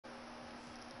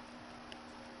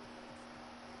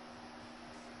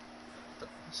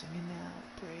Singing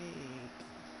Outbreak.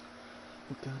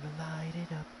 We're gonna light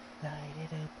it up,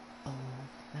 oh,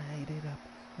 light it up,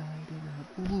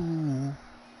 ooh.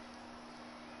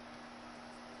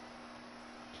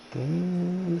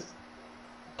 Please,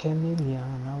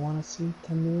 chameleon, I wanna see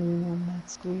chameleon on that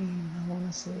screen. I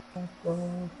wanna see that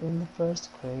girl in the first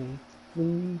grade,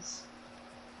 please.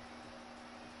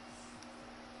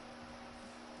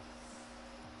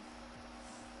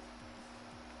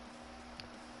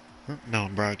 No,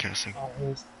 I'm broadcasting. Oh,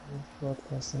 he's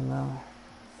broadcasting now.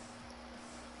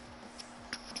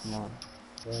 Come on,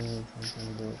 give me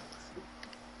something good.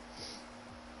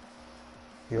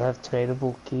 You have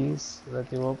tradable keys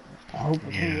that you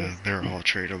opening Yeah, this? they're all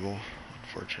tradable,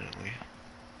 unfortunately.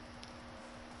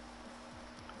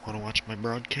 Wanna watch my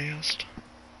broadcast?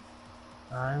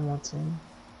 I'm watching.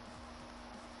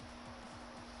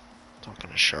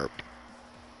 Talking to Sharp.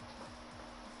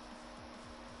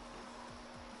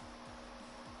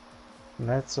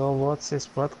 Let's all watch this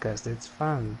broadcast. It's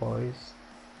fun, boys.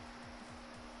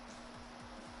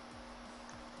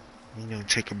 You know,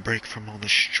 take a break from all the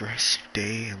stress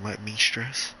day and let me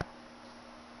stress.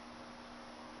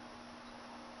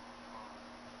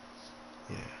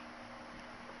 Yeah.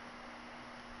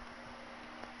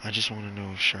 I just want to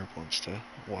know if Sharp wants to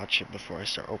watch it before I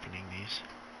start opening these.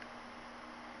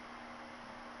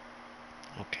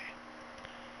 Okay.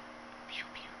 Pew,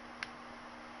 pew.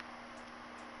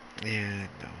 Yeah,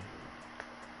 no.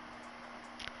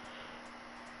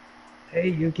 Hey,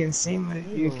 you can see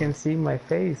my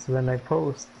face when I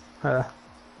post.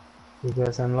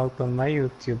 Because I'm logged on my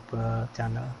YouTube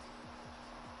channel.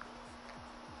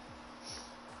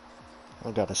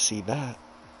 I gotta see that.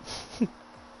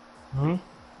 Hmm?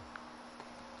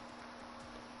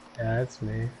 Yeah, that's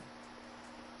me.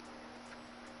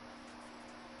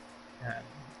 Yeah,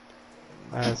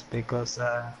 that's because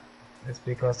I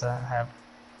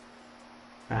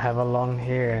have a long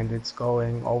hair and it's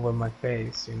going over my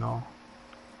face, you know.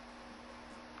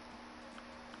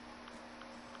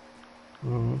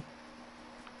 Hmm.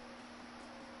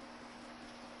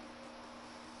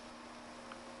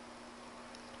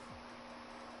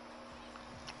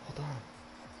 Hold on.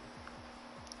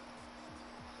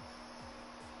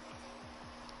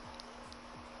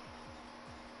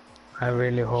 I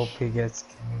really hope he gets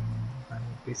king. I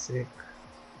would be sick.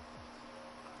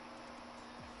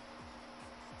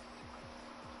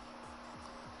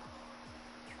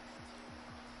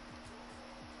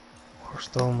 Or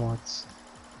so much.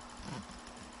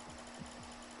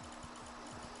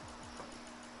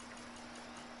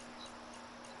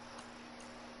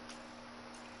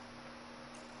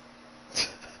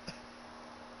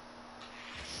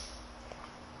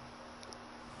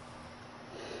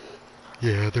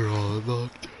 Yeah, they're all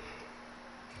unlocked.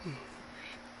 Damn.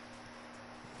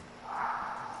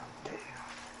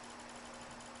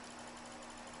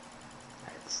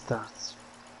 It starts.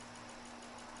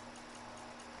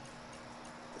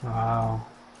 Wow.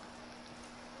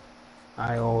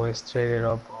 I always trade it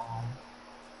up.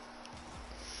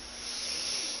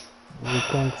 We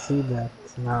can't see that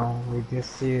now. We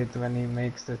just see it when he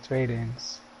makes the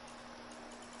trade-ins.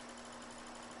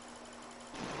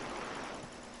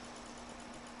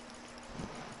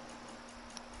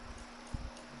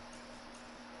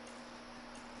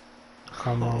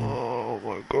 Come on. Oh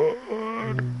my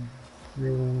god.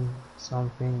 Doing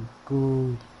something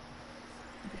good.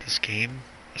 This game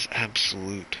is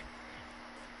absolute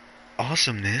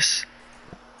awesomeness.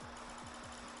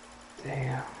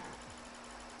 Damn.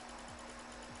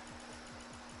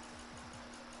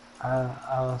 I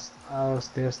was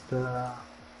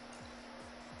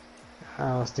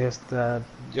just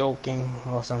joking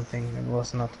or something. It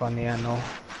was not funny, I know.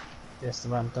 Just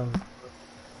random.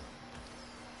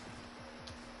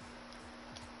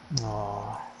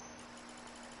 Oh,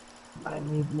 I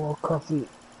need more coffee.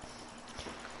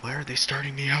 Why are they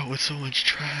starting me out with so much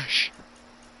trash?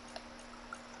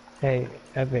 Hey,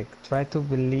 Epic, try to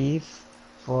believe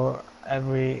for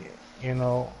every, you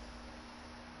know,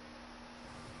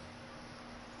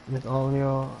 with all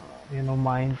your,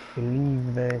 mind,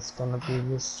 believe there's gonna be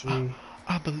mystery.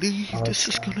 I believe Oh, this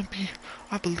it's is gone. gonna be.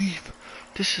 I believe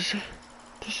this is it.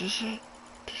 This is it.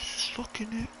 This is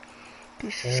fucking it.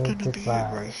 This is gonna be it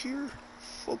right 35. here.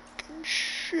 Fucking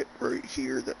shit right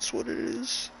here. That's what it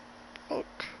is.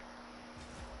 Fuck.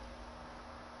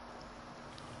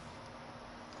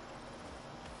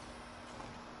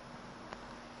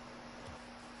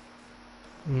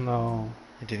 No.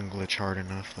 It didn't glitch hard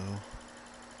enough though.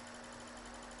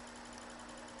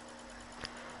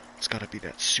 It's gotta be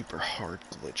that super hard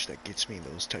glitch that gets me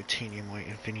those titanium white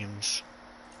infiniums.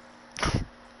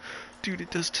 Dude,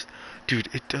 dude,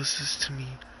 it does this to me.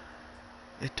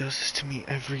 It does this to me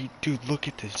dude, look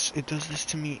at this. It does this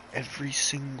to me every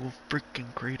single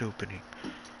freaking crate opening.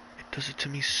 It does it to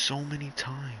me so many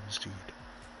times, dude.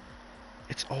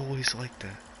 It's always like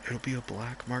that. It'll be a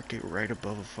black market right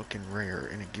above a fucking rare,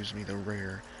 and it gives me the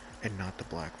rare and not the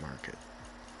black market.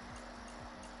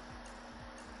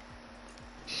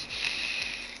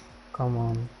 Come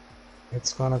on.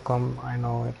 It's gonna come, I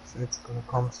know it's gonna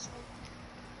come soon.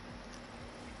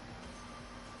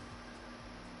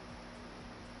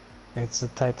 It's a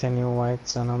titanium white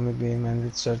tsunami beam and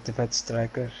it's certified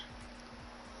striker.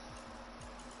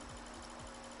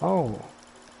 Oh,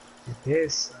 it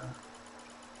is.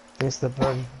 It's the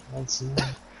bird. Let's see.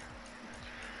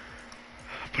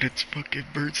 But it's fucking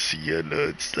Bird Sienna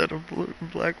instead of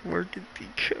black market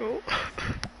decal.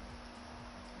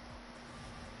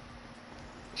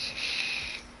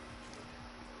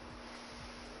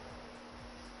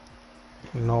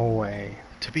 No way.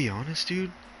 To be honest,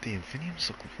 dude, the Infiniums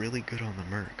look really good on the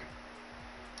Merc.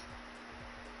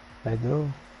 I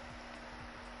do.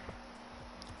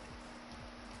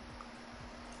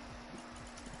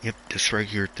 Yep, this right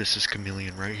here, this is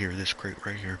Chameleon right here, this crate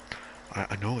right here.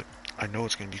 I know it. I know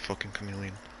it's gonna be fucking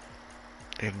Chameleon.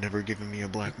 They have never given me a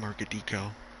black market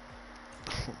decal.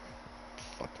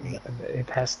 Fuck me. It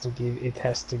has to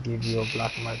give you a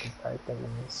black market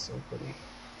titanium. It's so pretty.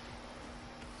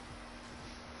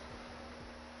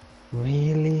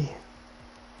 Really?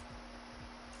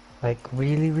 Like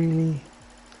really?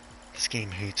 This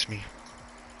game hates me.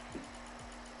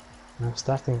 I'm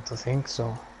starting to think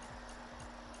so.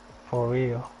 For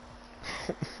real.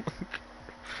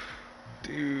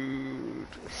 Dude.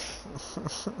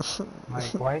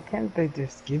 Like, why can't they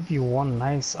just give you one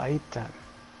nice item?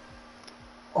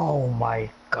 Oh my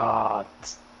god.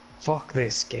 Fuck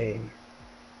this game.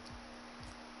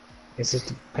 Is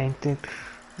it painted?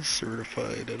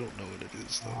 Certified, I don't know what it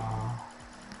is though.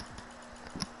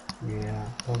 Yeah,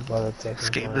 don't bother checking. This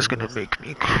game is gonna make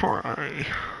me cry.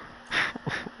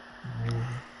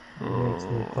 It makes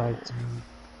me cry too.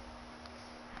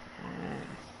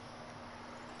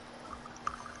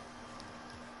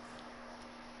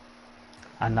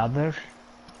 Another?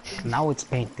 Now it's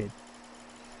painted.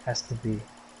 Has to be.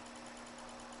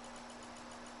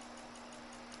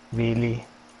 Really?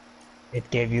 It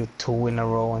gave you 2 in a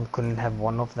row and couldn't have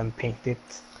one of them painted?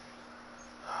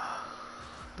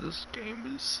 This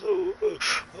game is so...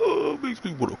 makes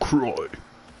me wanna cry.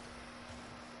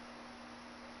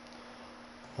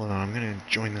 Hold on, I'm gonna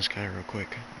join this guy real quick.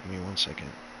 Give me 1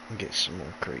 second and get some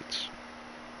more crates.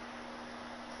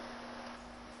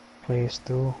 Please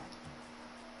do.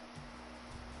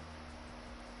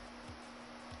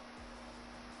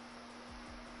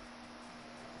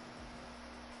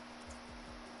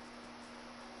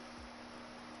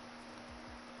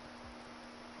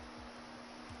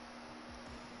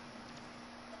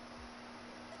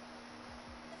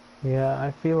 Yeah, I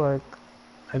feel like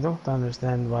I don't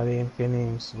understand why the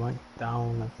Infiniums went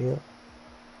down. I feel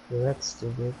that's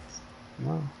stupid.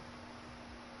 No.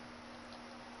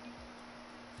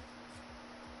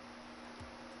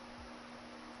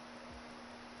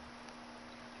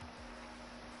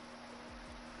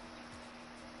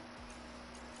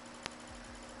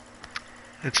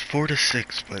 It's 4 to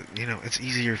 6, but you know, it's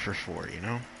easier for 4, you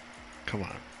know? Come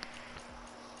on.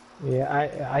 Yeah,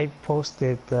 I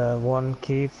posted 1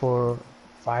 key for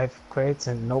 5 crates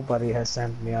and nobody has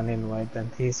sent me an invite and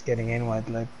he's getting invite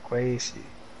like crazy.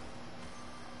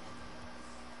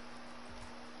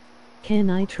 Can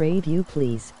I trade you,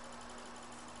 please?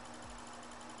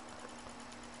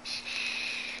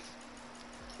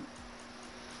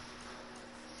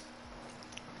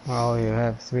 Oh, you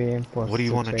have 3 imports. What do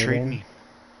you want to trade me?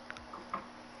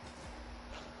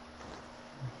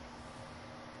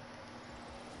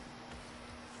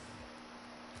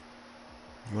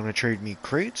 You want to trade me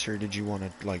crates, or did you want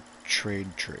to, like, trade?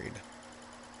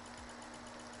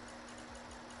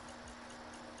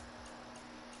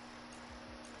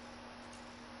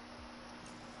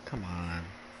 Come on.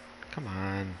 Come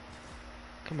on.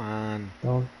 Come on.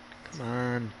 Don't. Come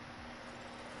on.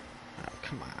 Oh,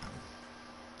 come on.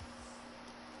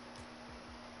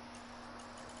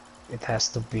 It has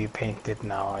to be painted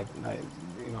now.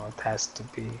 You know, it has to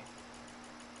be.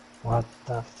 What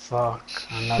the fuck?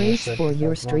 Praise for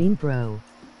your stream, bro.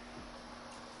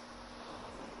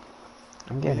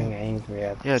 I'm getting angry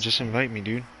at Yeah, just invite me,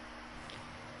 dude.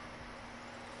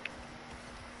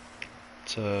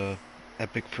 It's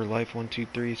Epic for Life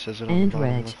 123 says it on the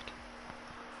bottom left.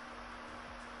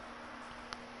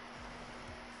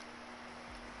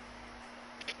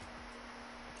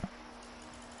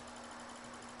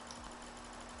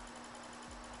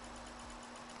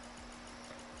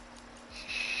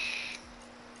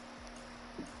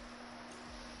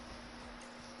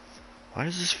 Why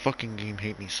does this fucking game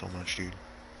hate me so much, dude?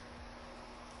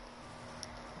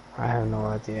 I have no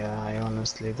idea. I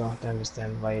honestly don't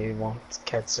understand why you won't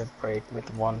catch a break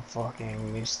with one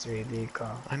fucking mystery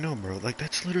decal. I know, bro. Like,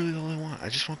 that's literally all I want. I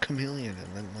just want Chameleon,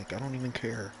 and then, like, I don't even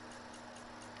care.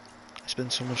 I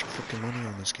spend so much fucking money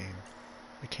on this game.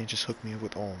 They can't just hook me up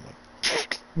with all,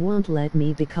 like... Won't let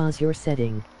me because you're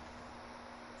setting.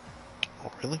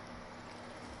 Oh, really?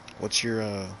 What's your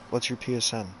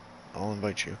PSN? I'll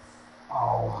invite you.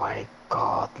 Oh my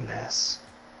godness.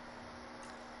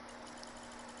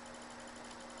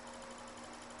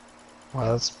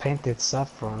 Well, it's painted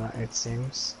saffron, it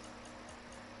seems.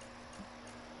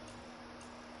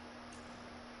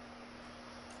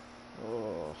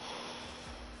 Oh.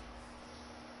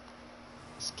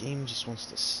 This game just wants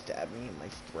to stab me in my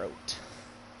throat.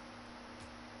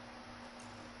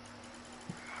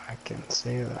 I can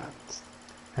see that.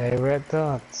 Hey, Red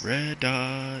Dot. Red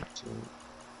dot.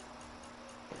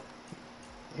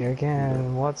 You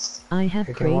can watch. I have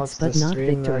You can watch crates but the not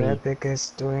stream that victory. Epic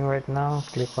is doing right now.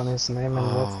 Click on his name and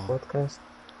watch Oh. podcast.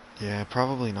 Yeah,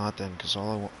 probably not then, because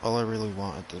all I really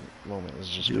want at the moment is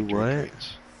just Do victory what?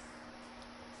 crates.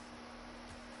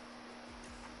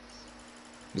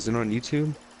 Is it on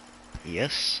YouTube?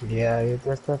 Yes. Yeah, you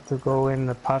just have to go in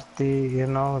the party, you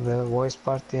know, the voice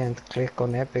party, and click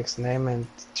on Epic's name and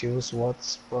choose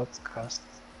what's podcast.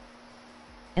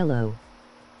 Hello.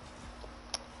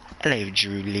 Hello,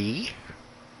 Julie.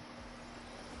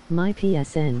 My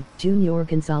PSN, Junior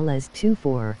Gonzalez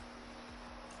 24.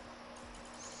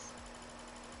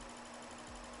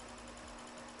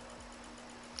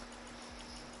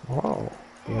 Whoa,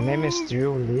 your name is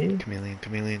Drew Lee? Chameleon,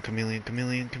 chameleon, chameleon,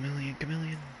 chameleon, chameleon,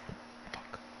 chameleon.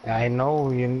 Fuck. I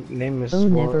know your name is. Oh,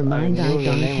 never well, mind, I I knew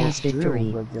your don't name have was Drew,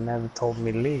 victory. but you never told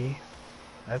me Lee.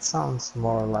 That sounds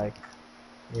more like.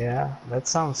 Yeah, that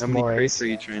sounds How many more crates are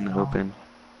you Asian, trying to know? open?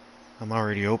 I'm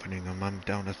already opening them. I'm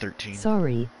down to 13.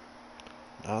 Sorry.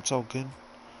 No, it's all good.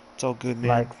 It's all good, man.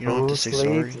 Like You don't have to say Bruce Lee,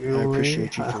 sorry. Drew I Lee.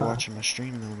 appreciate you for watching my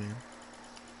stream, though, man.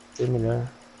 Similar.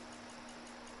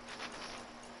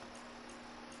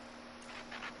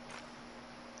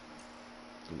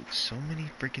 Dude, so many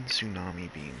freaking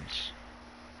tsunami beams.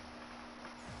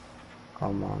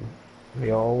 Come on.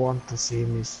 We all want to see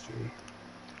mystery.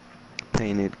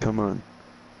 Painted, come on.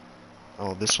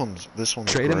 Oh, this one's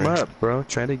Trade gray. them up, bro.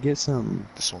 Try to get some.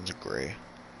 This one's gray.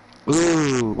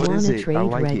 Ooh, what is Wanna it? trade I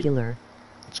like it. regular.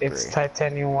 It's gray.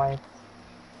 titanium white.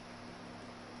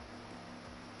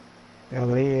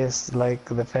 Lee is like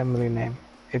the family name.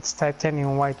 It's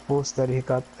titanium white boost that he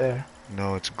got there.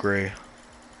 No, it's gray.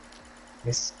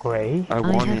 It's gray. I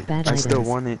want have it. bad I still items.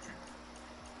 want it.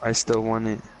 I still want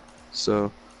it.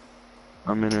 So,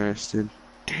 I'm interested.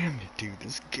 Damn it, dude.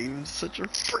 This game is such a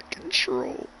freaking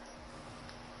troll.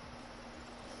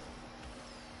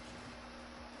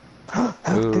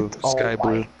 Ooh, sky oh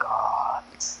blue. my god.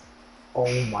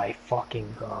 Oh my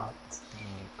fucking god.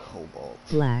 Cobalt.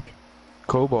 Black.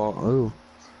 Cobalt. Ooh,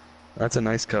 that's a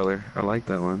nice color. I like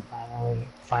that one.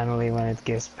 Finally when it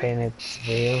gets painted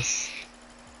wheels.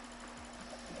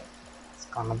 It's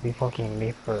gonna be fucking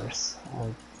leapers.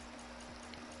 And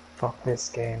fuck this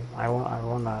game. I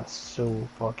wanna sue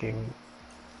fucking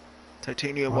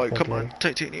Titanium white, come on. Okay.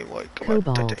 Titanium white, come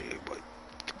Cobalt. on. Titanium white.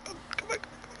 Come on, come on.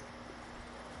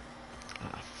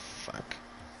 Ah, fuck.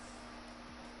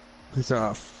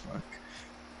 Oh, fuck.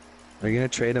 Are you gonna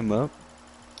trade them up?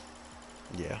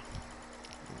 Yeah.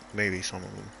 Maybe some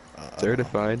of them. I don't know.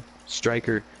 Certified.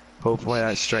 Striker. Hopefully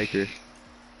that's striker.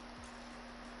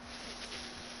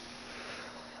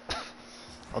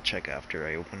 I'll check after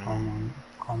I open them.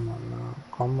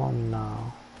 Come on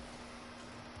now.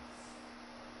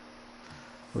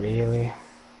 Really?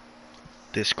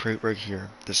 This crate right here,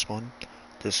 this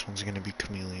one's gonna be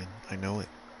chameleon. I know it.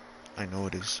 I know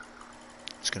it is.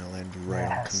 It's gonna land right on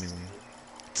Yes. chameleon.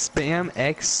 Spam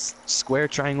X, square,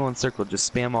 triangle, and circle.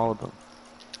 Just spam all of them.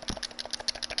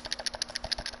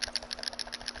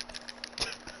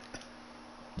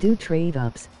 Do trade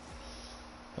ups.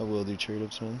 I will do trade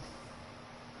ups, man.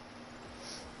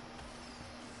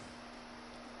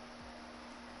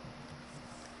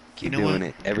 Keep You know doing what?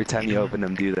 it. Every time You you know open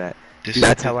them, do that. This Dude,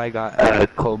 that's how I got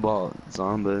Cobalt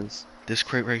Zombas. This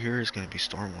crate right here is gonna be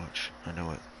Stormwatch. I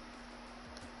know it.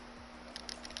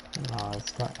 No,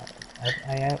 it's not.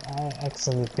 I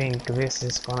actually think this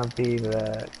is gonna be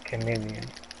the chameleon.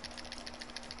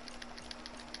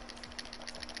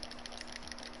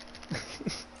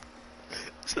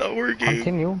 It's not working.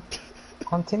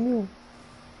 Continue.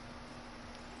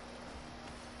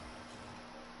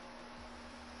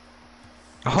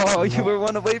 Oh, you were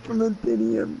one away from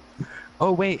Infinium.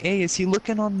 Oh wait, hey, is he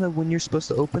looking on the when you're supposed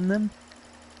to open them?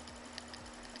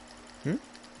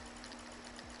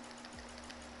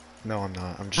 No, I'm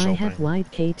not. I'm just I opening. have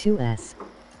wide K2S.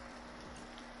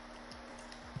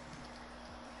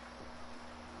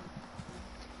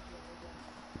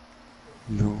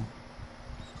 No.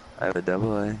 I have a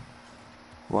double A.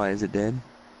 Why is it dead?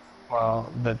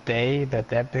 Well, the day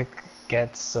that Epic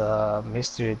gets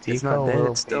Mystery It's not Decal dead,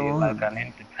 will it's still be like on. an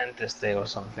Independence Day or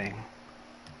something.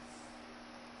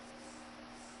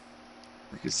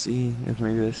 I could see if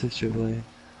maybe this is triple A.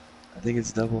 I think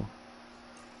it's double.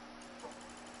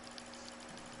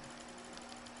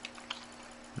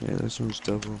 Yeah, this one's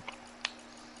double.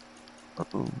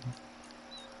 Uh-oh.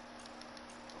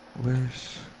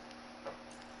 Where's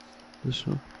this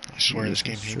one? I swear this This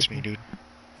game one's hates me, triple.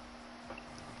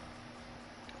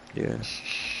 dude. Yeah.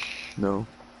 No.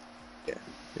 Yeah.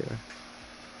 Yeah.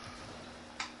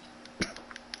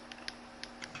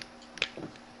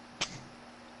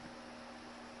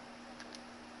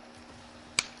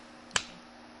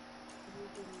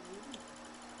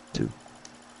 Two.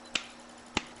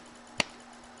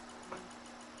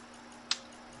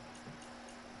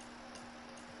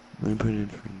 Let me put it in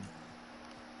for you.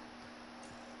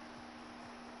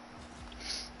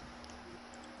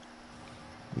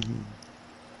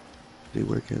 They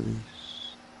work at least.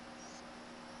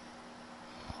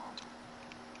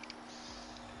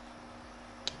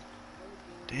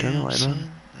 Turn the Damn, light on.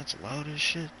 son. That's loud as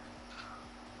shit.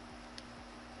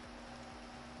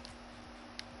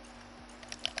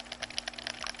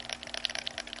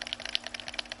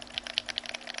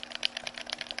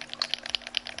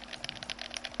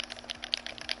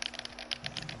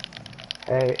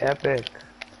 Hey, Epic.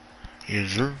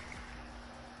 Yes, sir.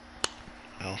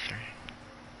 L3.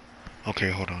 Okay,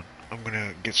 hold on. I'm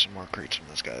gonna get some more crates from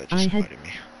this guy that I just had- invited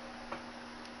me.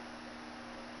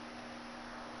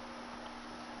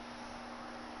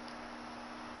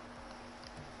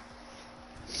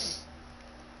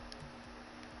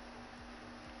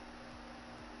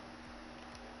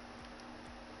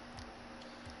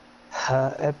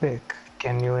 Epic,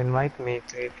 can you invite me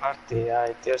to a party?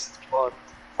 I just bought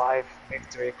 5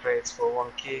 victory crates for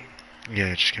 1 key.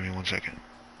 Yeah, just give me 1 second.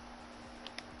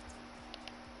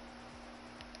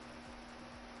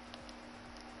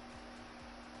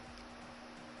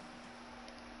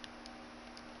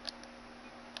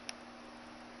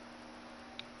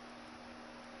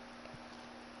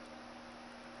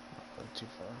 Too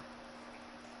far.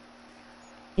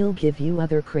 He'll give you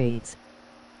other crates.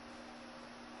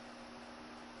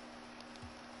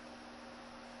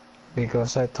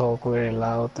 Because I talk very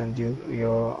loud and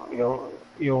you're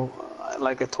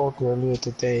like I told you earlier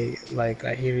today, like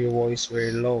I hear your voice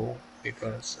very low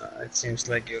because it seems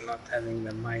like you're not having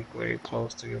the mic very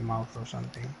close to your mouth or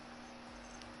something.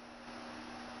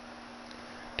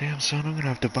 Damn, son, I'm gonna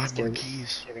have to buy It's more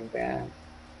keys. getting bad.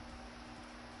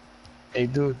 Hey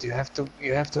dude, you have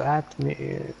to add me.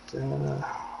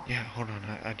 Yeah, hold on.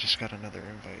 I just got another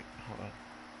invite. Hold on.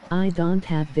 I don't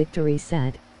have victory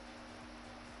set.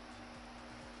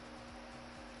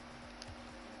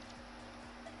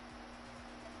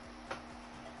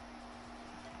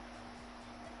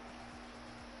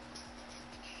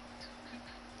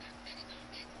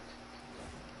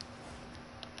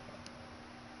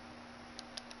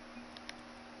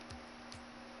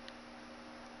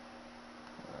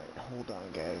 Alright, hold on,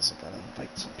 guys. I gotta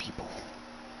invite some people.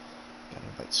 Gotta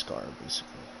invite Scar,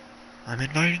 basically. I'm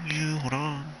inviting you. Hold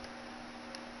on.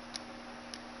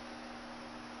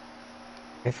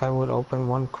 If I would open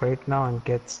 1 crate now and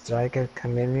get Striker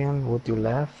Chameleon, would you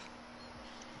laugh?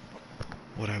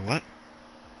 Would I what?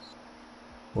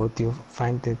 Would you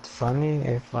find it funny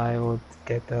if I would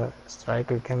get a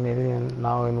Striker Chameleon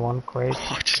now in 1 crate?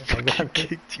 Oh, I just If I fucking got it?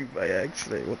 kicked you by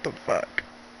accident. What the fuck?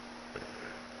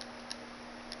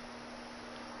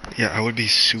 Yeah, I would be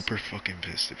super fucking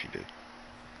pissed if you did.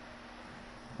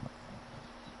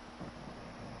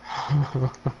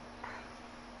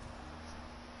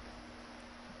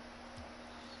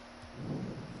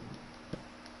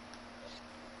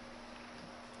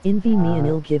 Envy me and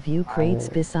he'll give you I crates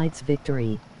besides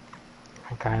victory.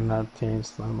 kinda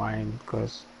changed my mind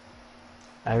because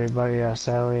everybody are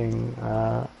selling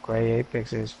gray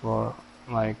apexes for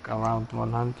like around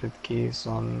 100 keys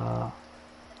on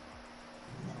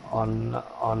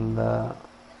the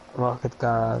rocket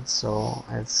garage, so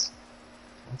it's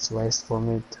waste for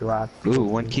me to add Ooh, people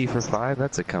to 1 the key for list. 5?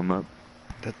 That's a come up.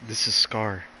 This is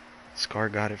Scar. Scar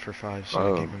got it for 5, so I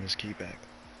Oh. gave him his key back.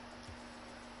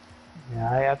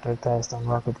 Yeah, I advertised on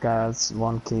rocket garage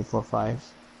 1 key for 5.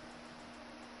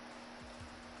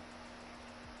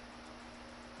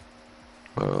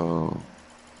 Oh.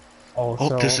 Oh,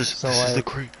 this is the I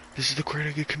crate. This is the crate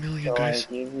I get Chameleon, guys.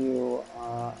 give you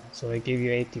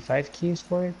 85 keys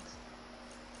for it.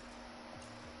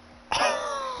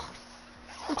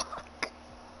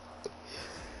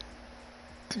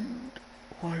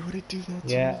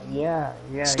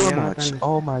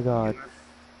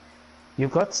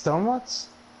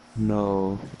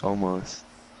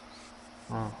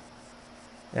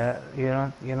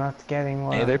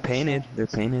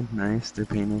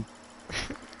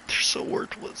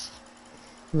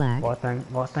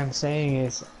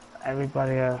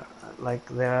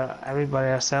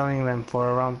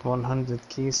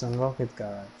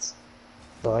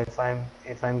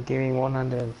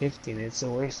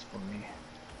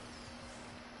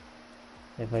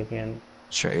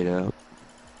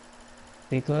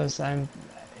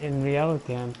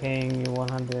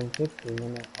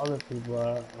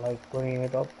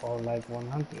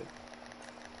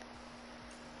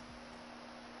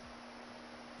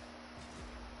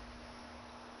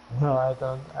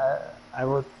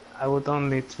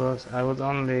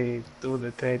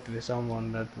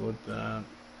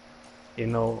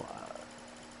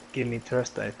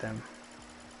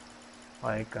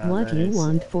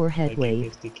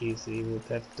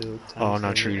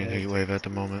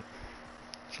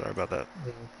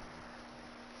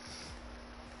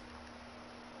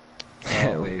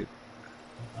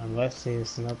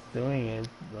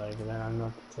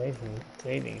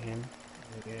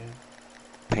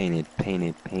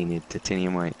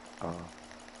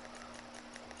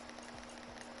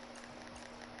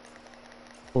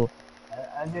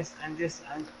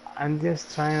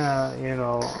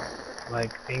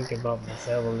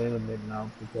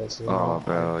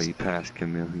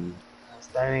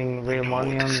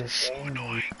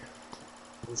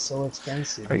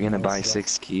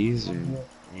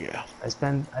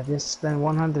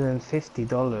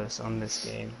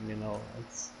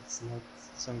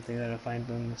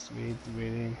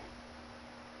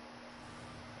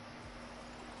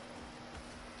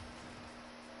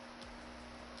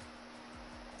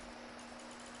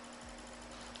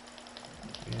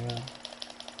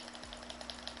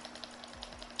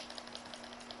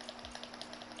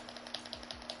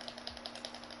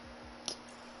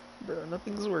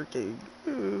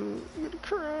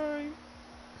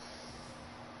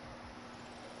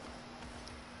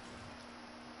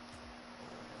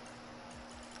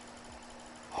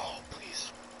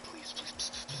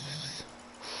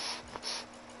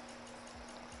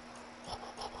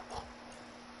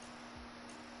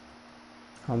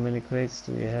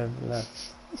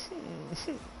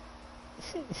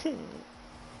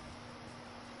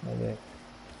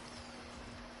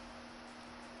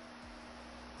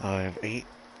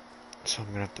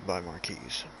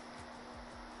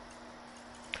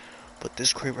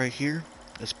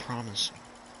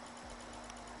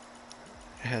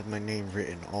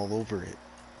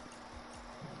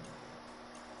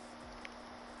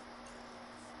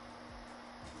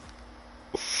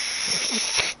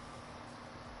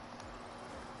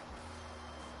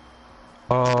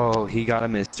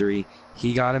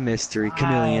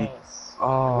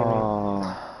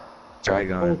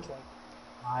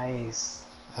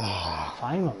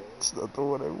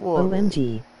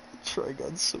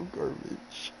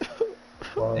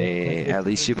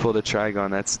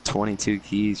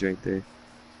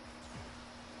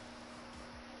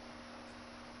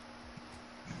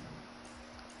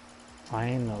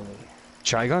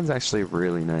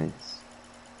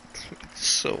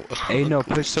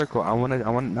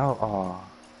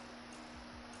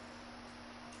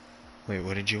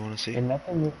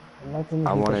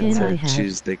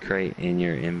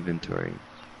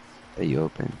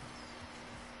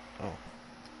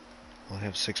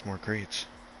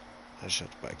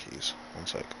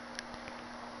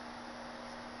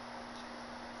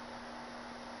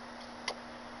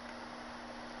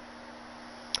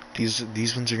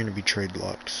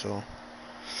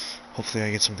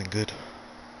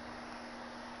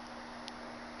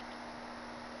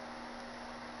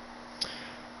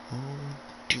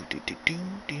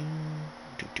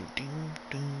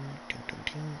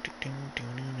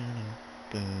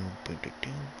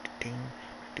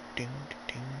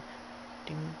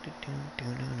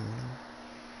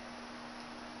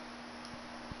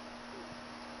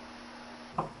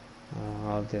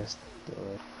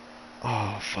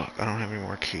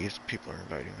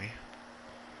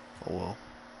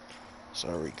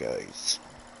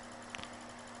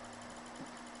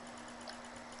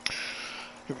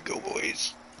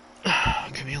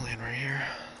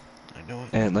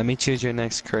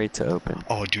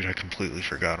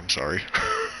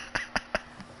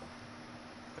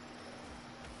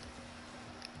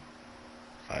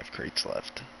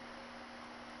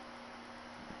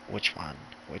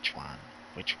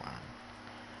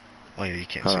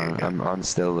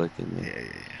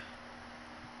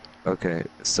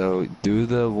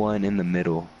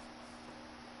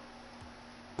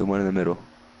 The one in the middle.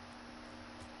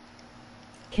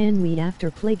 Can we after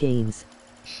play games?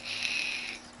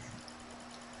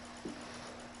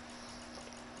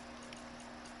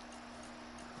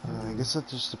 I guess that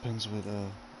just depends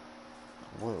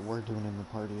what we're doing in the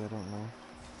party. I don't know.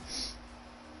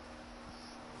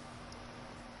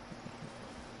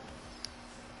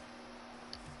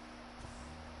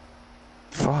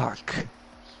 Fuck.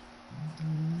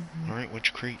 All right,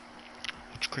 which crate?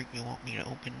 Which crate you want me to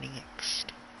open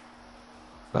next?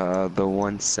 The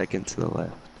 1 second to the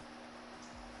left.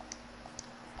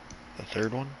 The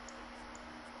third one?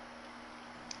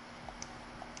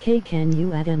 K, can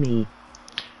you add me?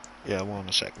 Yeah, well, in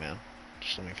a sec, man.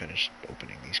 Just let me finish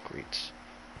opening these crates.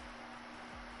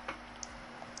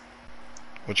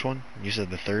 Which one? You said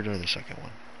the third or the second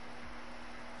one?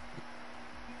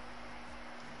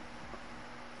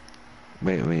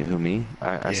 Wait, who, me?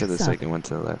 I said the Suck. second one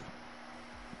to the left.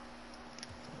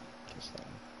 Guess that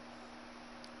one.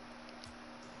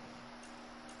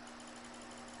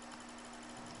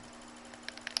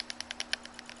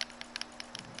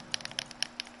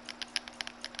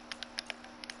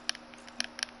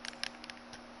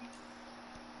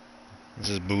 This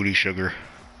is booty sugar.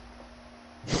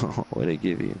 What'd it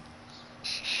give you?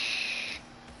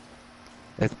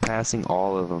 It's passing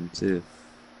all of them, too.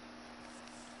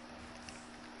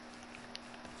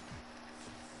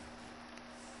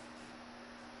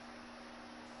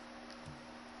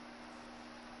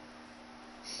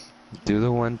 Do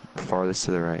the one farthest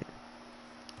to the right.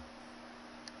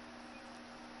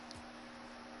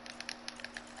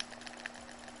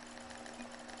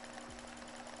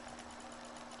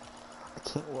 I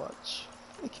can't watch.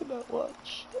 I cannot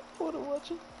watch. I want to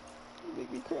watch it. You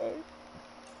make me cry.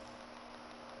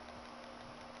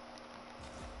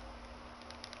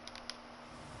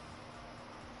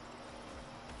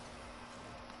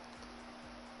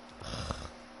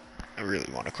 I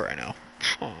really want to cry now.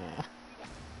 Aw.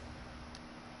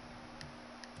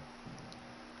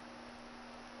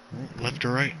 Left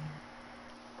or right?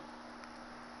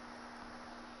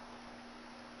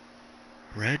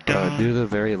 Red dot. Do the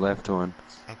very left one.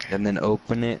 Okay. And then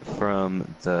open it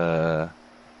from the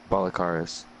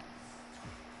Balakaras.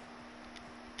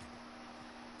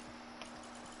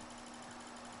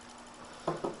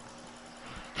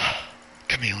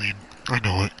 Chameleon. I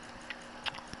know it.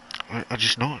 I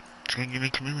just know it. It's gonna give me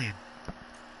chameleon.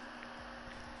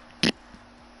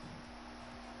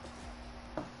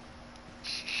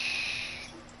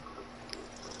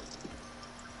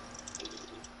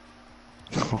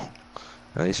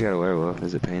 At least you got a werewolf.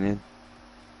 Is it painted?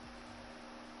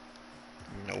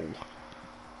 No.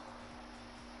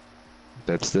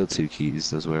 That's still 2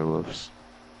 keys, those werewolves.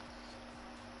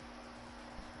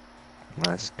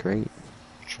 That's great.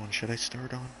 Which one should I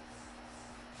start on?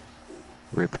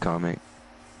 Rip comic.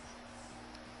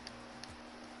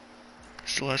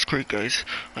 It's the last crate, guys.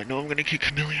 I know I'm gonna get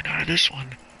chameleon out of this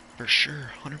one. For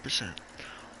sure. 100%.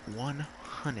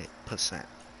 100%.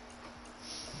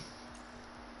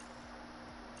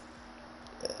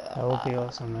 That would be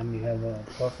awesome when you have a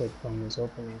profit from this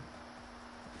opening.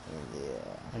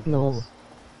 Yeah. Lol.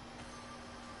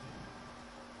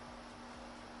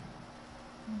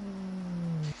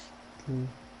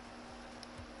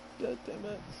 God damn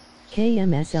it.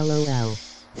 KMSLOL.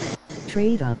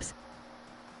 Trade ups.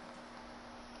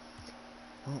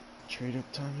 Well, trade up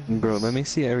time it is. Bro, let me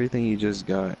see everything you just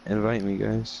got. Invite me,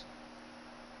 guys.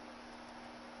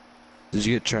 Did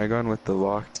you get Trigon with the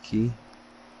locked key?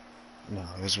 No,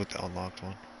 it was with the unlocked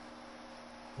one.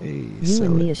 Hey, You sell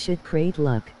and me it. should crate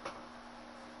luck.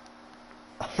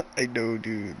 I know,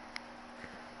 dude.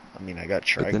 I mean, I got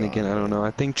Trigon. But then again, I don't know.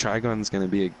 I think Trigon's gonna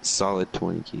be a solid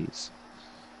 20 keys.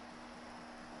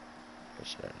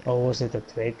 Or was it a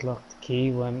trade locked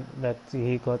key when that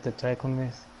he got the Tricon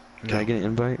with? Can I get an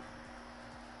invite?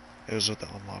 It was with the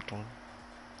unlocked one.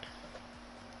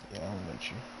 Yeah, I'll invite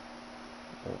you.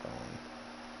 Hold on.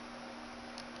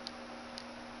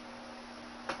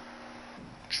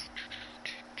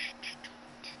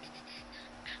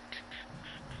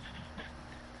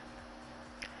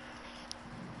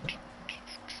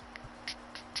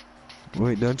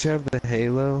 Wait, don't you have the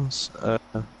Halos?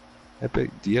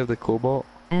 Epic, do you have the Cobalt?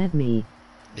 Add me.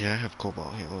 Yeah, I have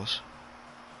Cobalt Halos.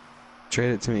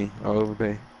 Trade it to me. I'll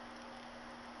overpay.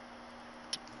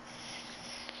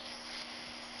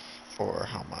 For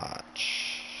how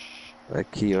much?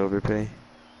 That key overpay.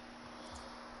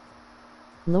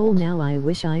 Lol, now I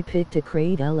wish I picked a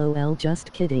crate. LOL,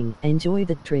 just kidding. Enjoy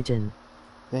the Trigon.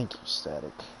 Thank you,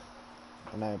 Static.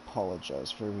 And I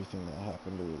apologize for everything that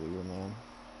happened earlier, man.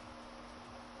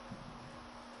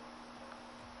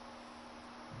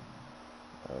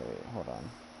 Alright. Hold on.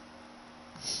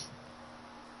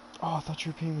 Oh, I thought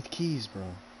you were paying with keys, bro.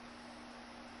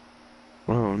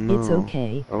 Oh no. It's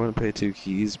okay. I want to pay 2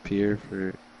 keys Pierre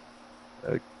for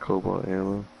a cobalt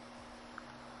ammo.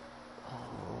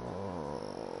 Oh,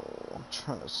 I'm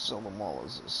trying to sell them all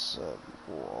as a set.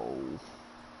 Whoa.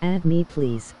 Add me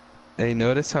please. Hey,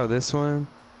 notice how this one,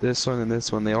 and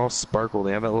this one, they all sparkle.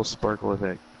 They have that little sparkle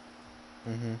effect.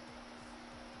 Mm-hmm.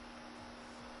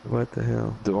 What the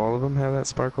hell? Do all of them have that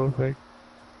sparkle effect?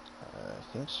 I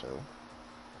think so.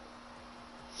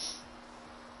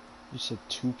 You said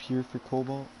 2 pure for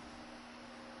cobalt?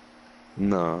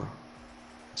 No.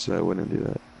 So I wouldn't do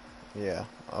that. Yeah,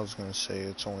 I was gonna say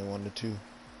it's only 1 to 2.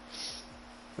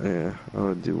 Yeah, I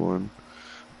would do 1.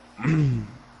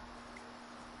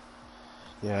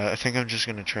 Yeah, I think I'm just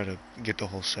gonna try to get the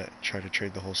whole set. Try to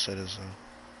trade the whole set as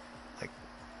like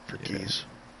for Yeah. keys.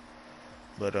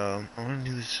 But I want to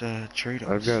do this trade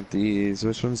I've got these.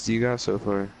 Which ones do you got so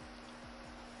far?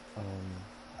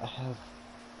 I have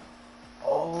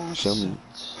all Show me.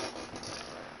 sets.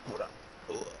 Hold on.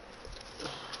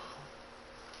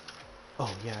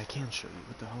 Oh yeah, I can show you.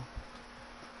 What the hell?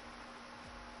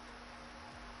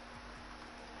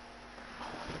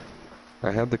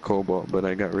 I had the cobalt, but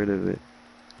I got rid of it.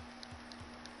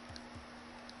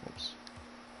 Oops.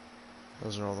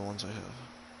 Those are all the ones I have.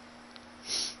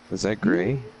 Is that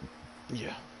gray?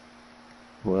 Yeah.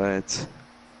 What?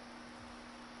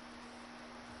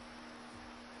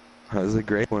 How does the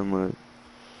gray one look?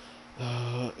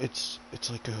 It's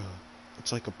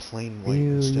like a plain white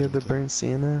Ew, instead you have of the burnt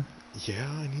sienna? Yeah,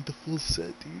 I need the full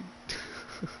set,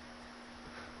 dude.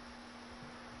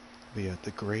 But yeah,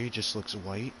 the gray just looks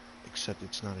white, except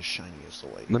it's not as shiny as the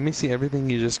white. Let me see everything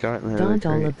you just got in there. Don't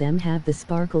all of them have the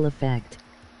sparkle effect?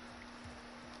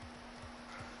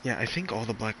 Yeah, I think all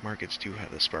the black markets do have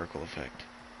the sparkle effect.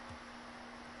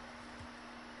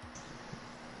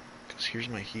 Because here's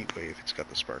my heat wave, it's got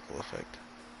the sparkle effect.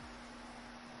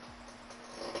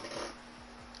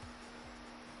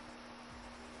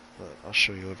 But I'll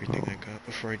show you everything I got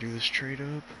before I do this trade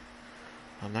up.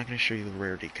 I'm not going to show you the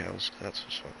rare decals, that's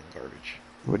just fucking garbage.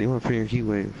 What do you want for your heat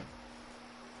wave?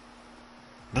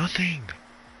 Nothing!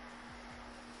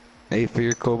 Hey, for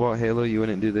your cobalt halo, you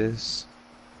wouldn't do this?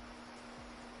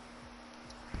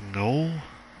 No?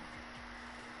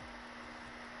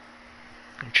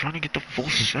 I'm trying to get the full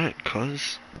set,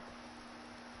 cuz.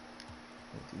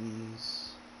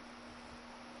 These.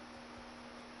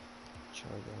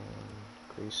 Chargon,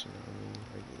 Grayson Army,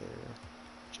 regular,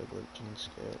 Juggler, Gene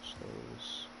Sketch,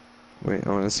 those. Wait, I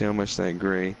want to see how much that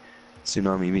gray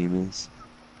tsunami beam is.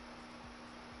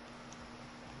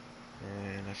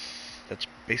 And that's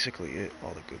basically it,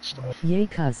 all the good stuff. Yay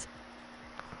cuz.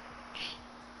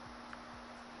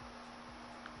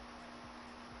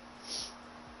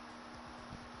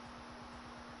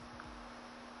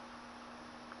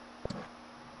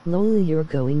 Lola, you're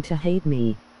going to hate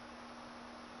me.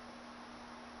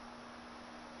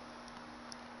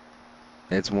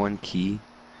 It's 1 key.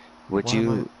 Would Why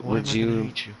am I gonna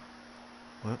hate you?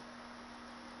 What?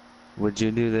 Would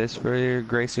you do this for your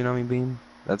gray tsunami beam?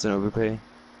 That's an overpay.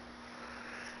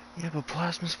 Yeah, but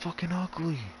Plasma's fucking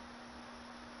ugly.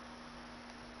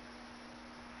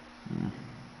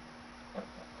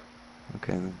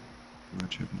 Okay then. I'm not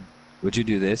tripping. Would you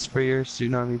do this for your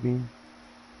tsunami beam?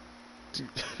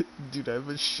 Dude, I have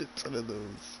a shit ton of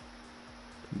those.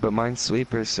 But mine's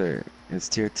sweeper, sir. It's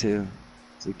tier 2.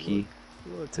 It's a key.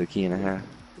 Look, It's a key and a half.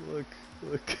 look.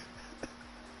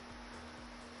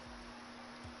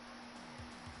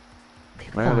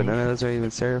 Wow, but none of those are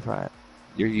even certified.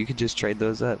 You could just trade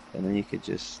those up, and then you could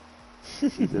just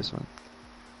keep this one.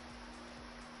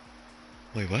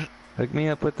 Wait, what? Hook me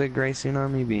up with the gray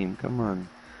tsunami beam. Come on.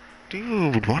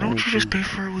 Dude, why don't you just Thank you.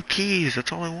 pay for it with keys?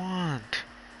 That's all I want.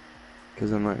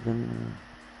 Because I'm not gonna...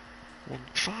 Well,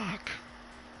 fuck.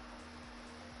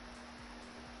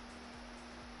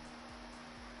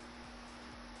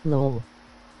 Lol.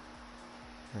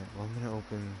 Alright, well,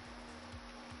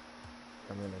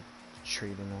 I'm gonna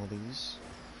trade in all these.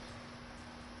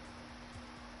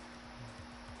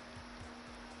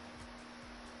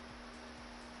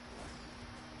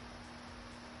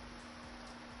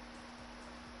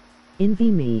 Envy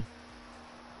me.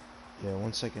 Yeah,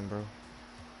 1 second, bro.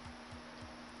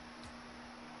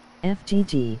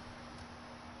 FGG. I'm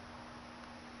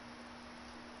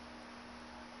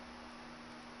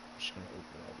just gonna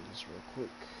open all these real quick.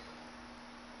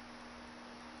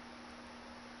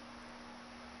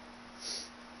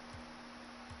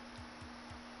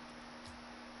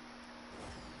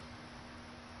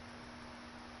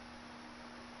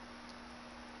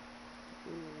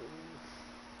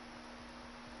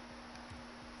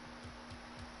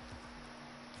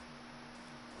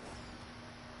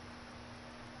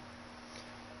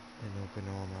 Open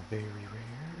all my berry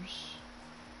rares.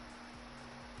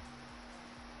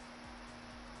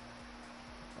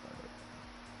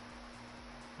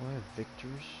 Oh, I have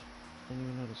victors. I didn't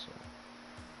even notice that.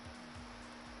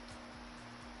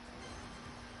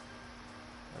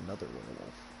 Another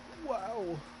werewolf.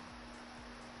 Wow!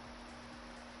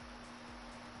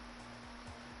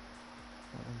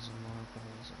 That one's unlocked, that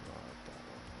one's unlocked, that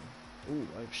one. Ooh,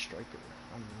 I have Striker.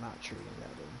 I'm not trading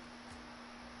that in.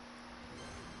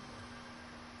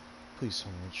 Please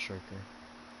tell me it's Striker.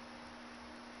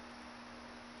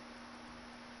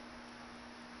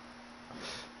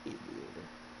 Aviator.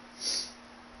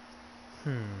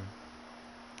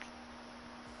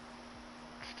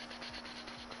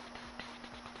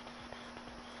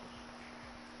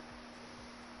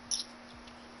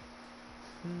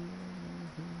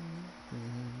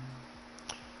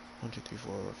 One, two, three,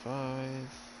 four, five,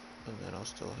 and then I'll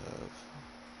still have.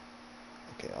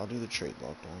 Okay, I'll do the trade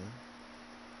locked one.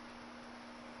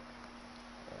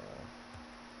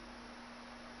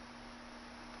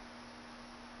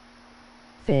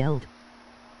 Failed.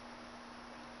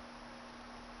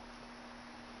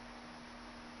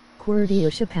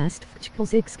 Quardiosha past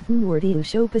Fchkolzix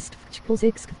Mordiosha past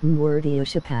Fchkolzix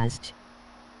Mordiosha past.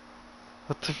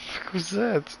 What the fuck was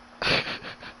that?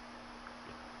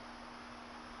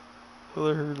 All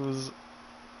I heard was.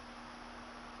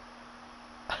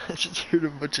 I just heard a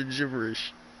bunch of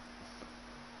gibberish.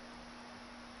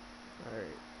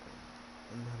 Alright.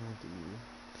 And then I'll do.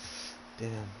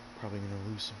 Damn, probably gonna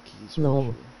lose some keys. Lol.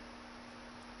 Sure.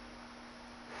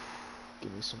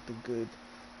 Give me something good.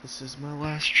 This is my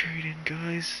last trade in,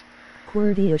 guys.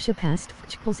 Quardiosha past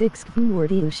Fchkolzix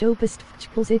Mordiosha past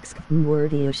Fchkolzix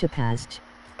Mordiosha past.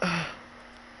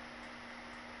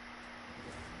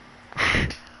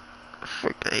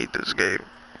 Fuck, I hate this game.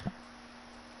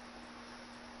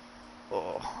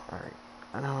 Oh, alright.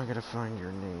 Now I gotta find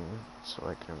your name so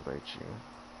I can invite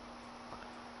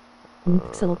you.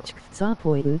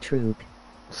 Zapoy Utrug.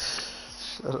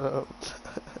 Shut up.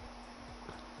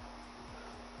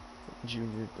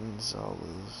 Junior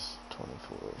Gonzalez,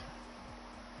 24.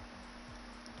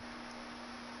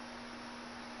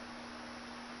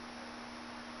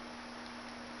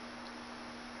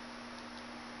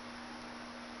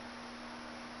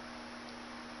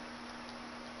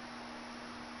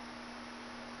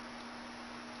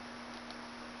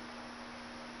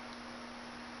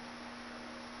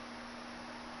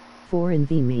 For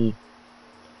envy me.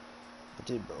 I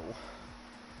did, bro.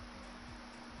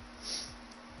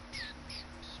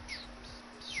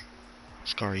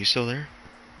 Scar, are you still there?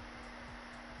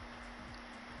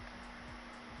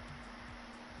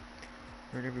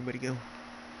 Where'd everybody go?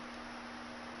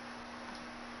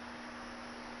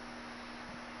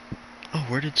 Oh,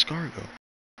 where did Scar go?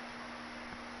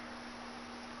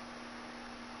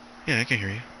 Yeah, I can hear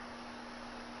you.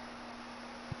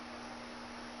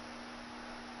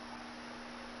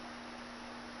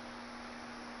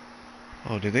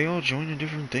 Oh, did they all join a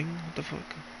different thing? What the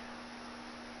fuck?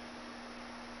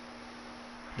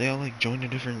 They all like joined a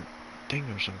different thing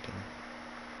or something.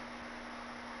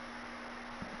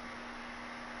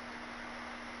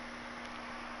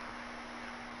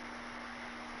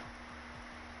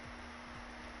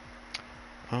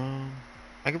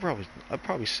 I'd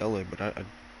probably sell it, but I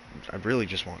really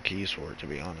just want keys for it, to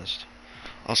be honest.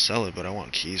 I'll sell it, but I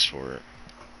want keys for it.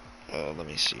 Let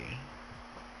me see.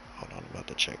 Hold on, I'm about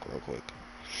to check real quick.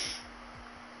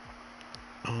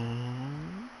 Oh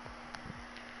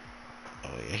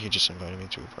yeah, he just invited me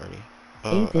to a party.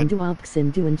 Ethan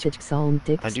Duopxin Duanchich Psalm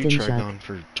I do Trigon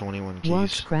for 21 keys.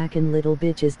 What's crackin' little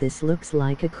bitches? This looks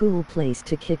like a cool place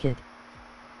to kick it.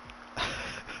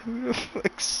 Who the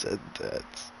fuck said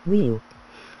that? Wee.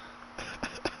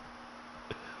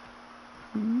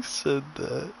 Who said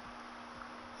that?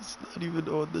 It's not even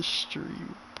on the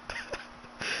stream.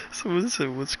 Someone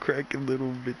said, what's cracking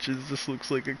little bitches? This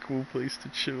looks like a cool place to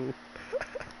chill.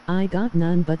 I got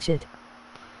none but shit.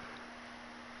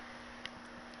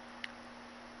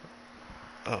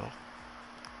 Oh.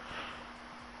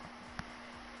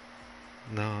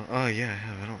 No. Oh, yeah, I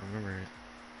have. I don't remember it.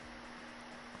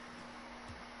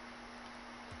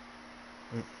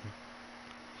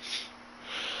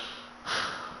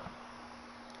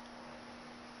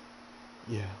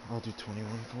 Yeah, I'll do 21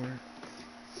 for it.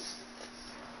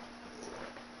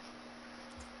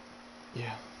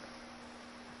 Yeah.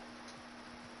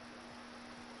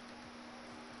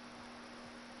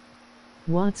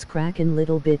 What's crackin'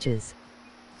 little bitches?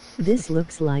 This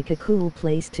looks like a cool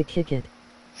place to kick it.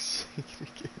 Say it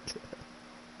again.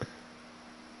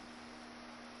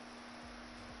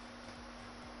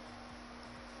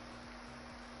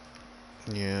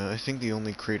 Yeah, I think the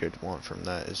only crate I'd want from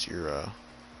that is your,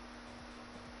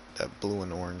 that blue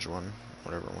and orange one.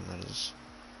 Whatever one that is.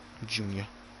 Junior.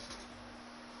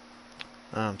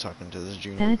 I'm talking to this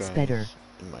junior That's guy better.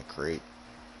 in my crate.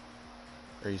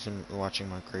 Or he's watching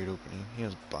my crate opening. He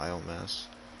has biomass.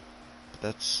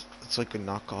 But it's like a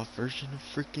knockoff version of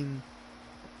freaking,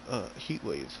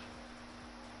 Heatwave.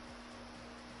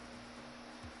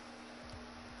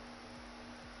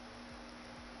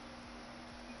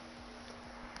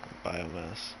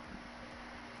 Biomass.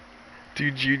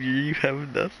 Dude, Junior, you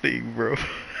have nothing, bro.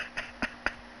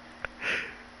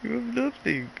 You have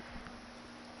nothing.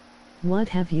 What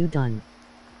have you done?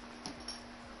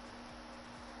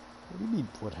 What do you mean,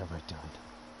 what have I done?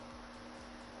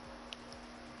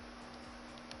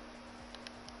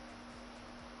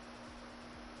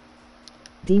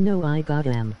 Dino, I got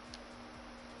him.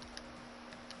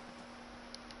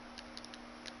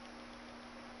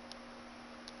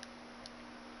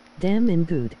 Damn and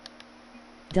good.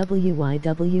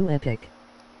 WIW epic.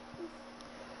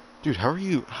 Dude, how are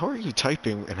you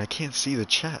typing and I can't see the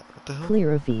chat? What the hell?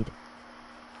 Clear a feed.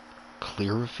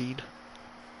 Clear a feed?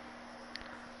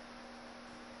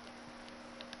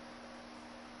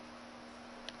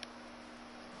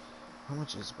 How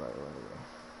much is bio anyway?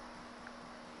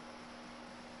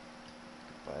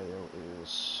 Bio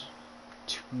is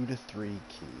 2 to 3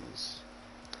 keys.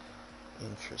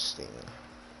 Interesting.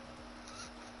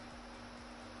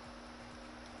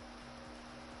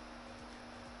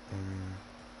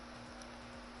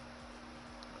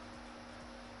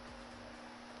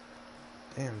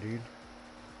 Damn, dude.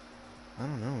 I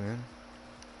don't know, man.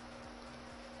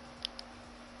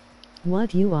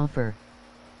 What you offer?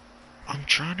 I'm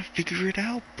trying to figure it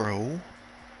out, bro.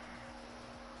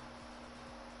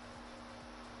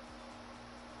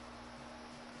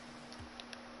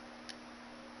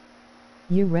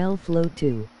 URL float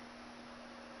 2.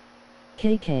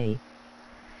 KK.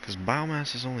 Because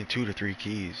biomass is only 2 to 3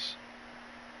 keys.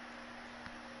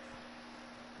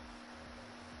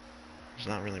 There's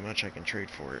not really much I can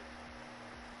trade for it.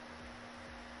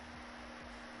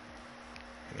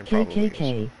 And there probably is.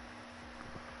 KKK.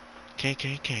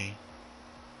 KKK.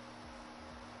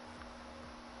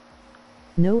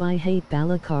 No, I hate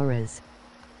Balacaras.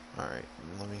 Alright,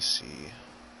 let me see.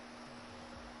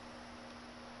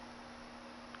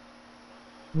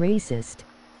 Racist.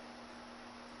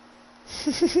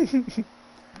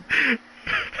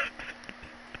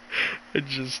 I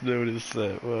just noticed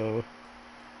that, wow.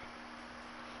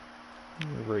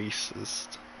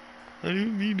 Racist. I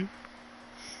didn't mean it.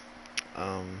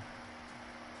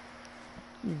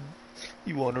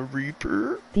 You want a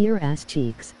Reaper? Dear ass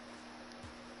cheeks.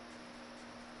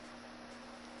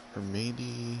 Or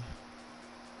maybe...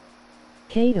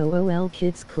 KOOL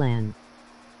Kids Clan.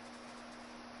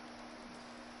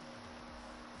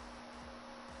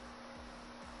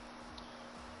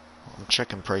 I'm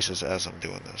checking prices as I'm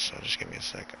doing this, so just give me a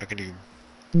sec. I can do...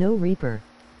 No Reaper.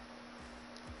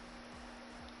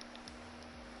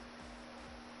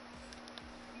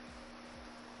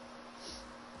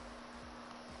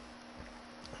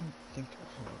 I think...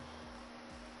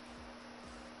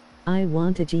 I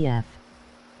want a GF.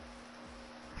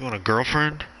 You want a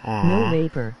girlfriend? Aww. No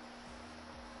Raper.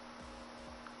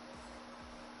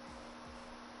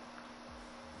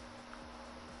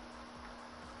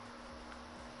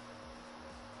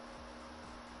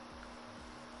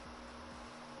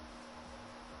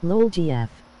 LOL GF.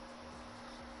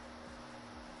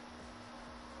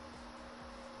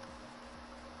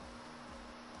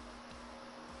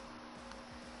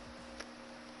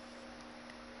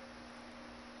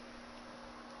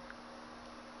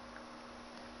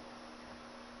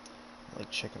 Like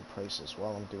checking prices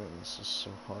while I'm doing this is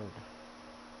so hard.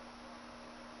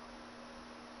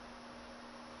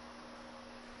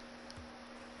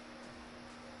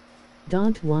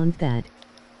 Don't want that.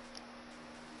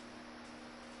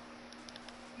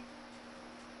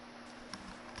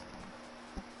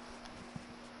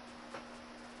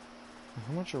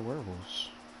 How much are werewolves?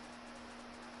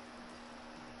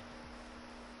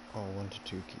 Oh, 1 to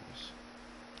 2 keys.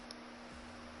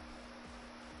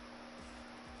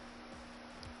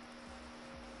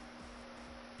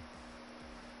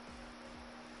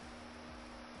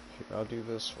 Here, I'll do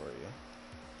this for you.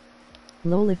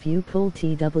 LOL if you pull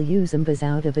TW Zumbas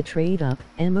out of a trade up,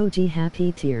 emoji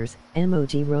happy tears,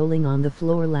 emoji rolling on the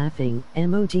floor laughing,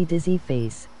 emoji dizzy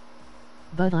face.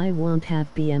 But I won't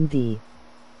have BMD.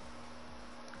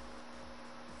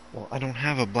 Well, I don't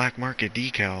have a black market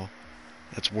decal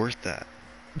that's worth that.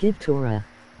 Give Torah.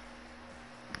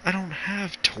 I don't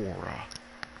have Torah.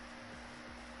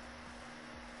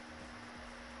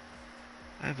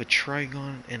 I have a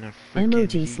Trigon and a freaking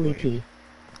Emoji Heatwave. sleepy.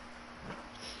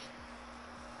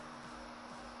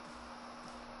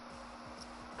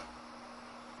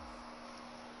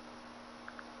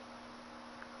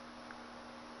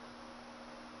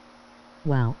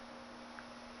 Wow.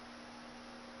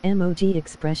 Emoji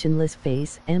expressionless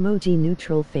face, emoji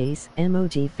neutral face,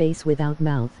 emoji face without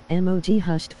mouth, emoji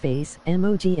hushed face,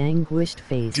 emoji anguished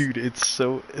face. Dude, it's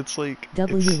like...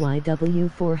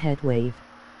 WYW forehead wave.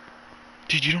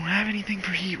 Dude, you don't have anything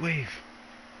for Heatwave.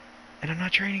 And I'm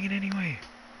not trading it anyway.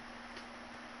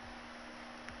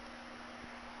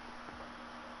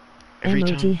 Every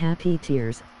Emoji time... happy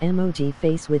tears, emoji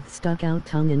face with stuck out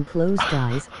tongue and closed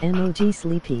eyes, emoji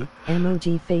sleepy,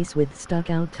 emoji face with stuck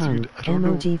out tongue, Dude, I don't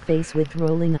emoji face with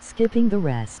rolling, skipping the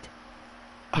rest.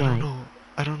 Why?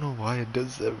 I don't know why it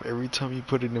does that. Every time you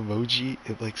put an emoji,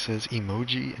 it like says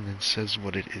emoji and then says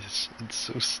what it is. It's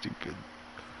so stupid.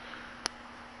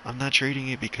 I'm not trading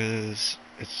it because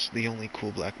it's the only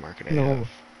cool black market I No. have.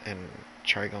 And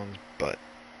Trigon's butt.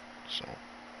 So...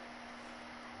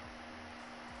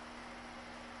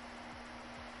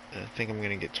 I think I'm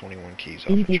gonna get 21 keys off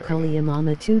of Invi Trigon.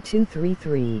 Kaliyamama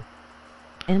 2233.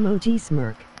 Emoji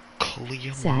smirk.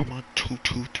 Sad. Kaliyamama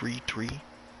 2233. Okay,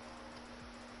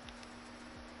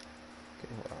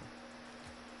 hold on.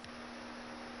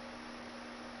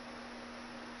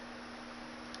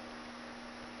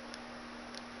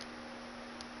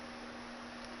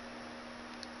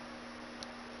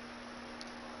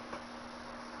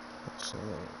 So,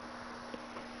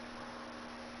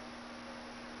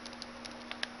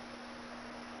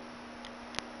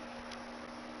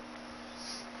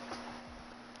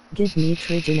 Give me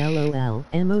Trigon LOL.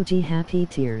 Emoji happy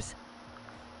tears.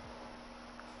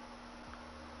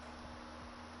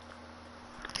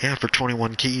 yeah, for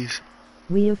 21 keys.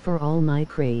 Wea for all my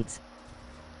crates.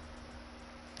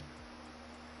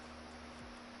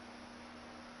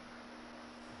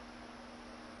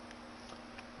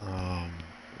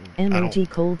 Emoji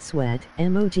cold sweat,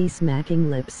 emoji smacking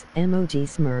lips, emoji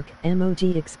smirk,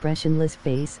 emoji expressionless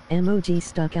face, emoji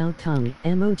stuck out tongue,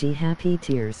 emoji happy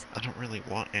tears. I don't really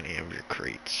want any of your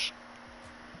crates.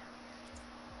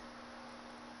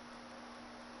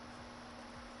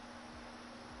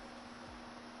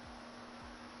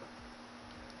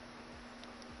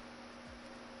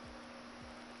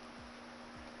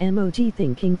 Emoji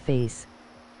thinking face.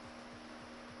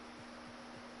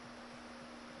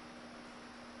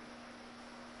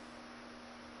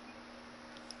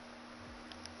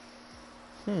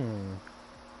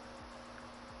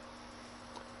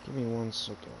 Give me 1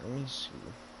 second. Let me see.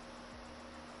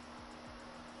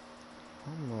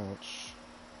 How much?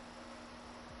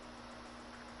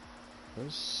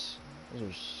 Those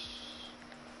are...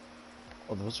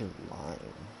 Oh, those are lime.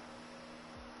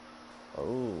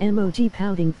 Oh. Emoji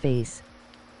pouting face.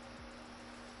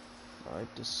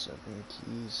 5 to 7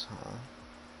 keys, huh?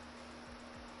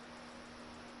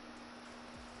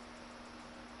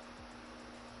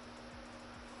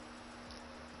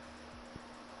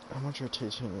 How much are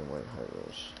titanium white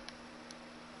hyros?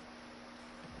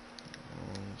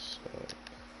 1 sec.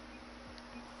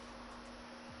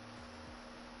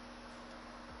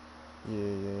 Yeah,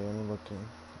 I'm looking.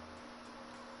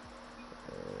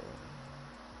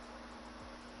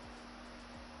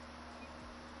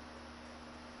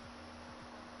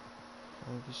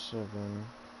 57.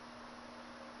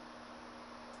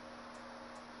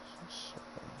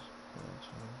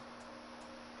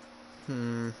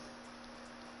 17.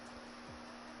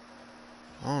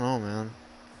 I don't know, man.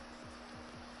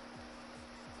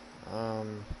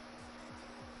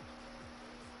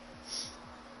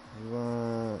 You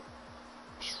want...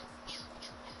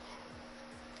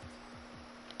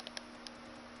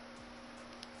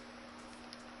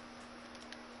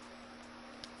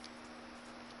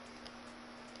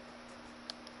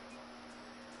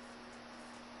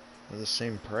 They're the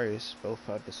same price, both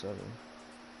 5 to 7.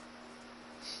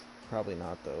 Probably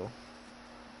not, though.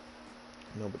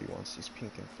 Nobody wants these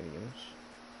pink Infiniums.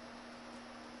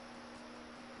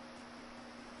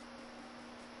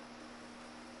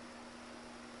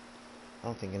 I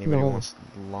don't think anybody wants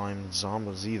lime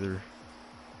Zombas either.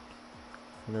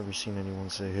 I've never seen anyone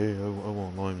say, hey, I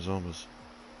want lime Zombas.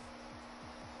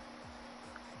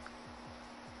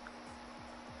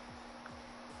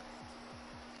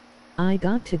 I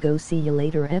got to go, see you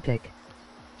later, Epic.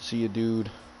 See ya,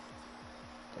 dude.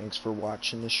 Thanks for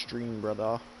watching the stream,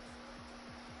 brother.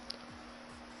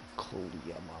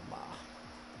 Kaliyamama.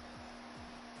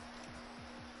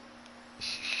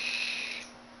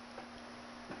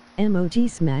 Emoji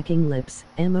smacking lips,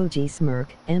 emoji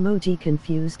smirk, emoji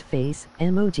confused face,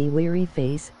 emoji weary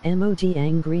face, emoji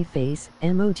angry face,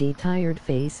 emoji tired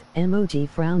face, emoji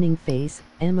frowning face,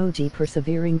 emoji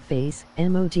persevering face,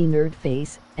 emoji nerd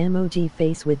face, emoji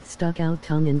face with stuck out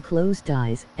tongue and closed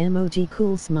eyes, emoji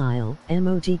cool smile,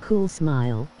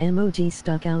 emoji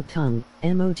stuck out tongue,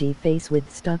 emoji face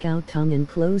with stuck out tongue and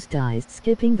closed eyes,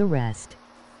 skipping the rest.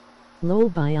 Lol,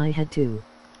 bye, I had to.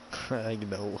 I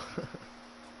know.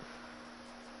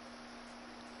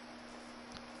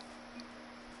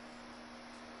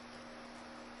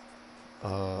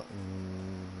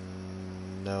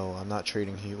 No, I'm not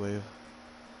trading Heatwave.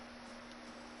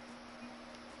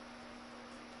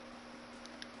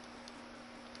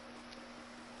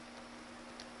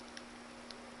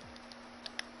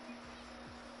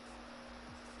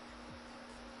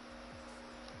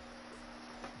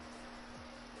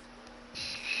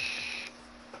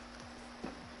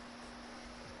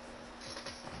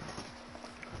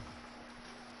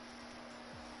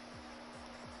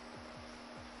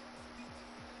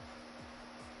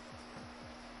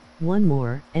 One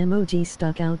more, emoji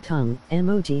stuck out tongue,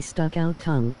 emoji stuck out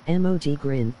tongue, emoji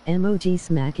grin, emoji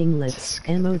smacking lips,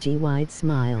 emoji wide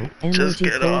smile, emoji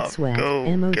cold off. sweat, Go.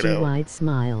 Get emoji out. wide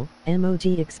smile,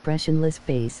 emoji expressionless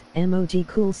face, emoji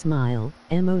cool smile,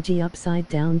 emoji upside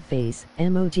down face,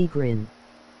 emoji grin.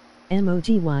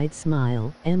 Emoji wide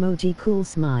smile, emoji cool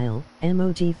smile,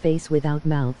 emoji face without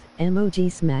mouth, emoji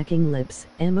smacking lips,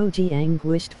 emoji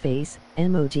anguished face,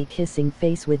 emoji kissing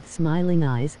face with smiling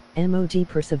eyes, emoji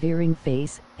persevering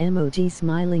face, emoji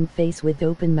smiling face with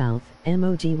open mouth,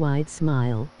 emoji wide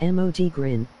smile, emoji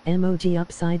grin, emoji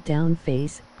upside down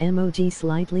face, emoji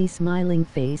slightly smiling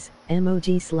face,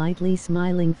 emoji slightly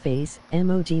smiling face,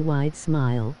 emoji wide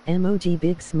smile, emoji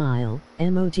big smile,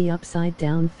 emoji upside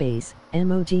down face,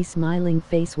 emoji smiling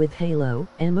face with halo,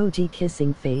 emoji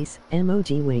kissing face,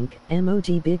 emoji wink,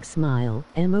 emoji big smile,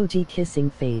 emoji kissing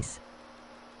face.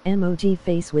 Emoji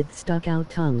face with stuck out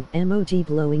tongue, emoji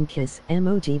blowing kiss,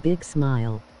 emoji big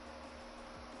smile.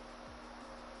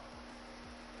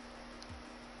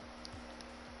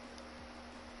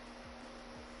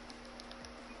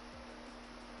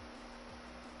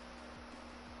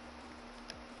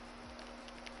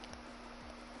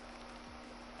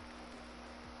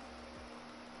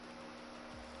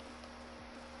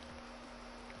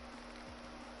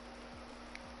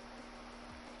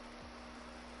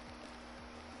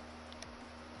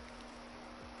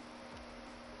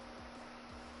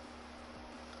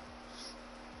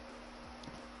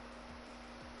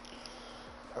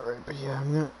 Alright, but yeah,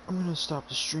 I'm gonna stop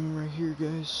the stream right here,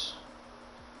 guys.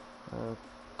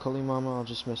 Cully Mama, I'll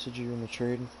just message you in the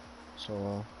trade.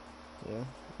 So, yeah,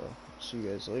 see you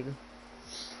guys later.